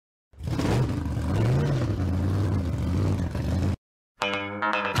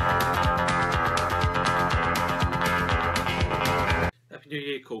Happy New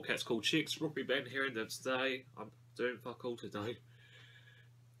Year, cool cats, cool chicks. Rugby Ben here, and today I'm doing fuck all today.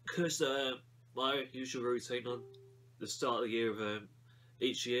 Because my usual routine on the start of the year of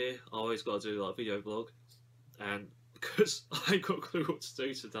each year, I always got to do like a video blog, and because I ain't got a clue what to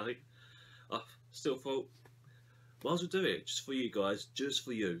do today, I still thought might as well do it just for you guys, just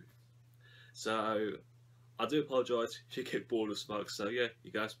for you. So I do apologise if you get bored of smoke. So yeah,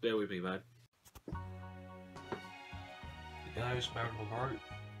 you guys bear with me, man. Guys, Marilyn Monroe,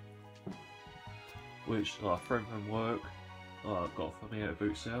 which a friend from work got for me at a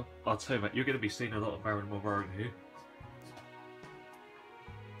boot sale. I'll tell you, mate, you're going to be seeing a lot of Marilyn Monroe in here.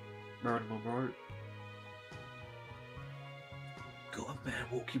 Marilyn Monroe. Got a man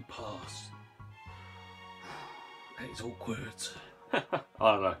walking past. That is awkward. I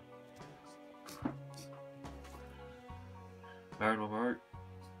don't know. Marilyn Monroe.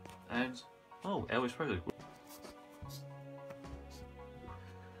 And, oh, Elvis Presley.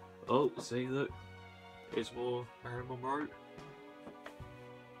 Oh, see, look. Here's more Marilyn Monroe.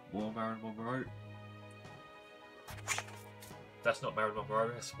 More Marilyn Monroe. That's not Marilyn Monroe,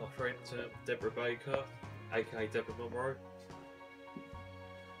 that's my friend Deborah Baker, aka Deborah Monroe.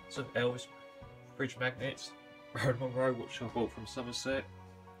 Some Elvis fridge magnets, Marilyn Monroe, which I bought from Somerset,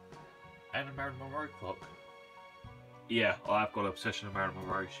 and a Marilyn Monroe clock. Yeah, I have got an obsession with Marilyn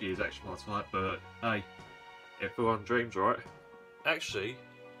Monroe, she is actually my type, but hey, everyone dreams, right? Actually,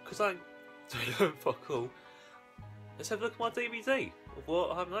 because I don't fuck all, let's have a look at my DVD of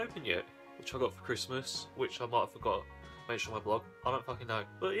what I haven't opened yet, which I got for Christmas, which I might have forgot to mention on my blog. I don't fucking know.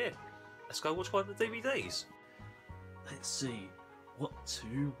 But yeah, let's go watch one of the DVDs. Let's see what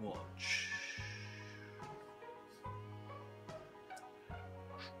to watch.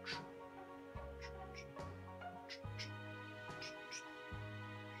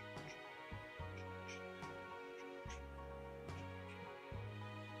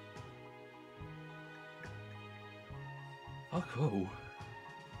 Oh, cool.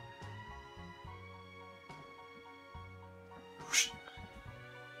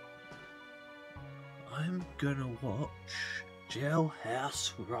 I'm gonna watch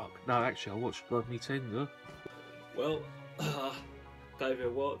Jailhouse Rock. No, actually, I watched Blood Me Tender. Well, gave it a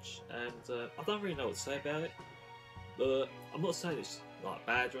watch, and I don't really know what to say about it. But I'm not saying it's like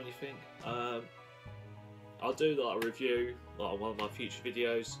bad or anything. I'll do like a review like on one of my future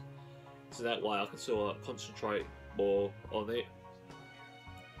videos, so that way I can sort of concentrate more on it.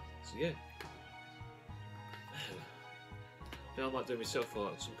 So yeah, now I might do myself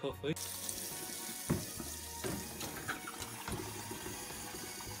like some coffee.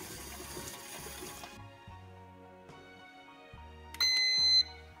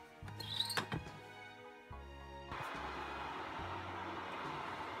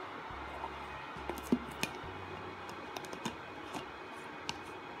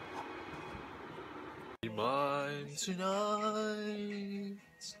 Mine tonight,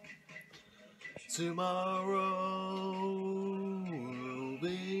 tomorrow will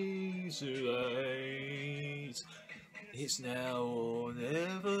be too late. It's now or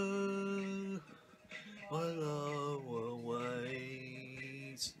never, my love will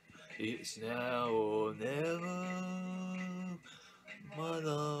wait. It's now or never, my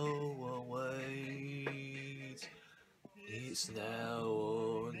love will wait. It's now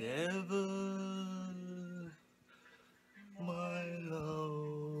or never, my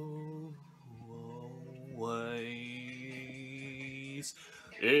love won't wait.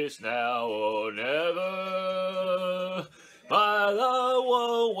 It's now or never, my love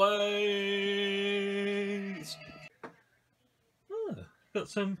won't wait. Oh, got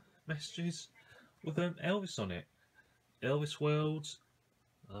some messages with Elvis on it. Elvis World.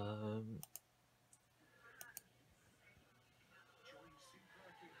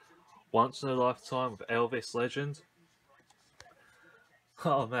 Once in a lifetime with Elvis legend.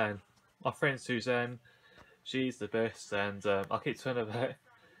 Oh man, my friend Suzanne, she's the best, and I keep telling her that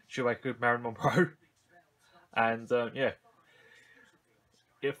she'll make a good Marilyn Monroe. And yeah,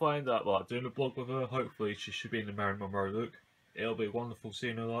 if I end up like doing a blog with her, hopefully she should be in the Marilyn Monroe look. It'll be wonderful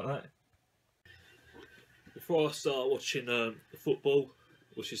seeing her like that. Before I start watching the football,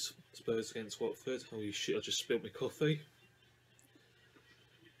 which is Spurs against Watford, holy shit, I just spilled my coffee.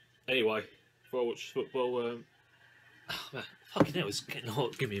 Anyway, before I watch football, oh man, fucking hell, it's getting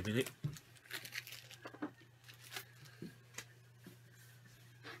hot. Give me a minute.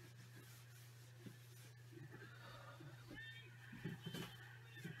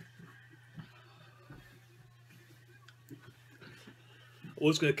 I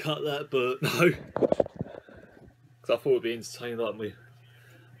was going to cut that, but no. Because I thought it would be entertaining, like me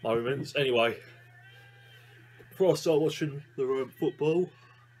moments. Anyway, before I start watching the football,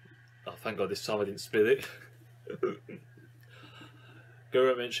 oh, thank God this time I didn't spill it.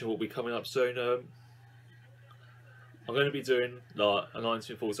 Guru mentioned will be coming up soon. I'm going to be doing like a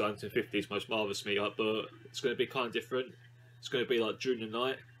 1940s, 1950s Most Marvellous meetup, but it's going to be kind of different. It's going to be like during the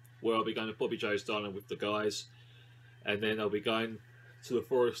night, where I'll be going to Bobby Joe's Diner with the guys, and then I'll be going to the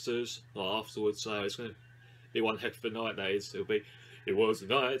Foresters like afterwards. So it's going to be one heck of a night. That is, it was a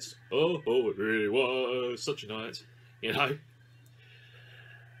night. Oh, it really was such a night, you know.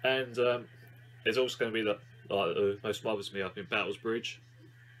 And there's also going to be the Most Marvellous meetup in Battlesbridge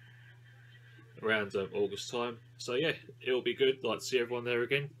around August time. So yeah, it'll be good. Like to see everyone there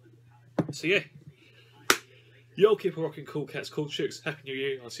again. So yeah, y'all keep rocking, cool cats, cool chicks. Happy New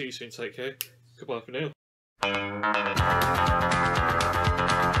Year. I'll see you soon. Take care. Goodbye for now.